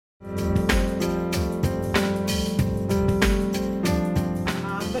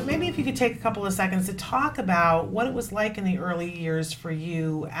you could take a couple of seconds to talk about what it was like in the early years for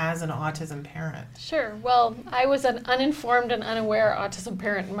you as an autism parent. Sure. Well, I was an uninformed and unaware autism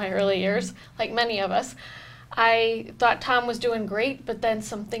parent in my early years, like many of us. I thought Tom was doing great, but then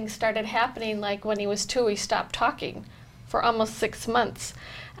some things started happening, like when he was 2, he stopped talking for almost 6 months.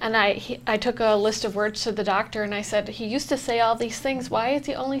 And I took a list of words to the doctor, and I said, he used to say all these things. Why is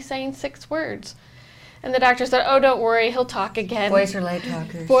he only saying 6 words? And the doctor said, oh, don't worry, he'll talk again. Boys are late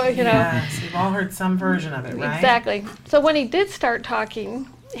talkers. Yes, we've all heard some version of it, right? Exactly. So when he did start talking,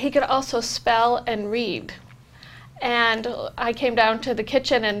 he could also spell and read. And I came down to the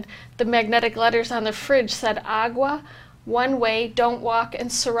kitchen, and the magnetic letters on the fridge said agua, one way, don't walk,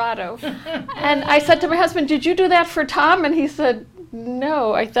 and Serato. And I said to my husband, did you do that for Tom? And he said,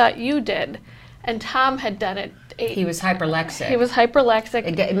 no, I thought you did. And Tom had done it. He was hyperlexic. He was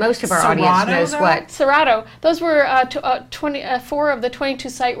hyperlexic. Most of our Serato, audience knows though? what. Serato. Those were 4 of the 22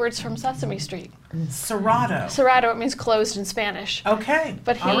 sight words from Sesame Street. Serato. Serato, it means closed in Spanish. Okay.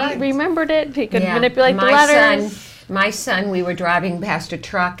 But he all right. remembered it. He could Yeah. manipulate the letters. My son, we were driving past a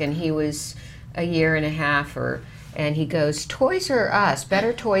truck, and he was a year and a half, and he goes, Toys R Us,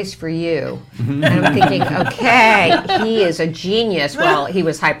 better toys for you. And I'm thinking, okay, he is a genius. Well, he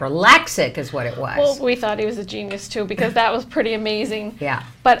was hyperlexic is what it was. Well, we thought he was a genius too, because that was pretty amazing. Yeah.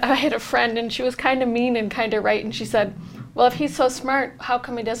 But I had a friend, and she was kind of mean and kind of right, and she said, well, if he's so smart, how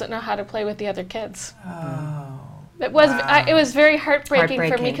come he doesn't know how to play with the other kids? Oh. It was very heartbreaking for me,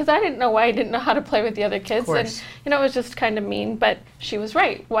 Heartbreaking. because I didn't know why he didn't know how to play with the other kids. course. And, it was just kind of mean, but she was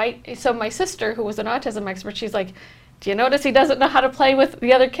right. Why? So my sister, who was an autism expert, she's like, do you notice he doesn't know how to play with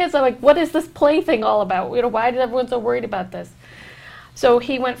the other kids? I'm like, what is this play thing all about? Why is everyone so worried about this? So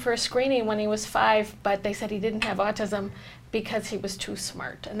he went for a screening when he was 5, but they said he didn't have autism because he was too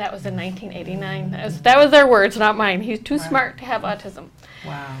smart. And that was in 1989. That was their words, not mine. He's too smart to have autism.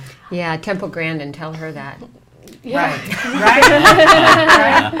 Wow. Yeah, Temple Grandin, tell her that. Yeah.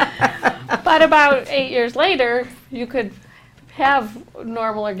 Right. But about 8 years later, you could have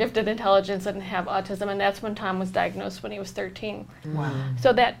normal or gifted intelligence and have autism, and that's when Tom was diagnosed when he was 13. Wow.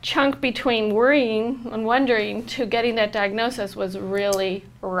 So that chunk between worrying and wondering to getting that diagnosis was really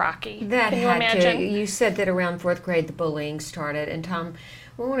rocky. That Can you had imagine? to. You said that around 4th grade the bullying started, and Tom,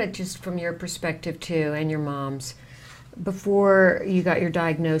 we want to just from your perspective too, and your mom's, before you got your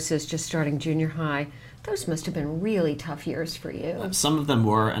diagnosis, just starting junior high, those must have been really tough years for you. Some of them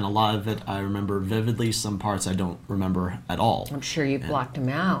were, and a lot of it I remember vividly. Some parts I don't remember at all. I'm sure you blocked them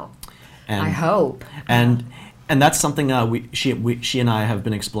out. And, I hope. And that's something she and I have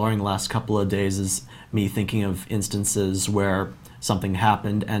been exploring the last couple of days, is me thinking of instances where something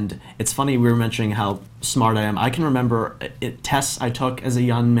happened. And it's funny, we were mentioning how smart I am. I can remember tests I took as a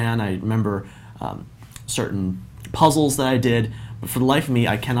young man. I remember certain puzzles that I did. But for the life of me,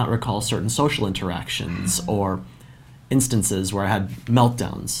 I cannot recall certain social interactions or instances where I had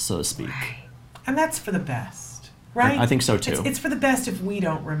meltdowns, so to speak. And that's for the best, right? I think so, too. It's for the best if we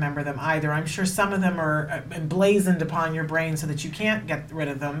don't remember them either. I'm sure some of them are emblazoned upon your brain so that you can't get rid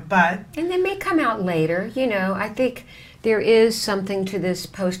of them, but... And they may come out later. You know, I think there is something to this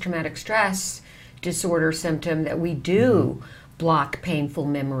post-traumatic stress disorder symptom that we do block painful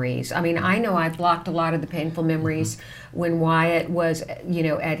memories. I mean, I know I blocked a lot of the painful memories when Wyatt was,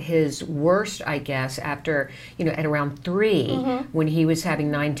 at his worst, I guess, after, at around 3, when he was having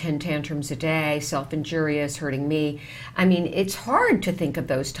 9, 10 tantrums a day, self-injurious, hurting me. I mean, it's hard to think of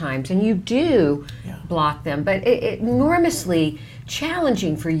those times, and you do block them, but it enormously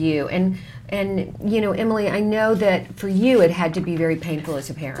challenging for you. And Emily, I know that for you it had to be very painful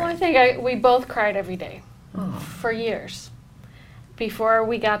as a parent. Well, I think we both cried every day for years before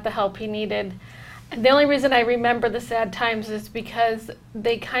we got the help he needed. And the only reason I remember the sad times is because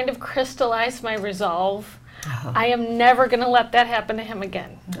they kind of crystallized my resolve. I am never going to let that happen to him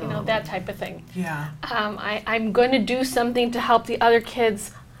again, that type of thing. Yeah. I'm going to do something to help the other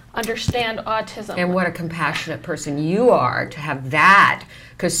kids understand autism. And what a compassionate person you are to have that.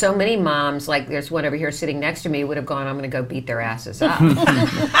 Because so many moms, like there's one over here sitting next to me, would have gone, I'm going to go beat their asses up.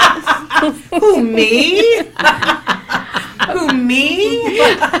 Who, me? Who, me?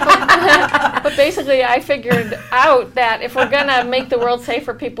 But basically, I figured out that if we're going to make the world safe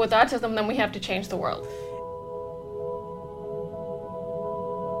for people with autism, then we have to change the world.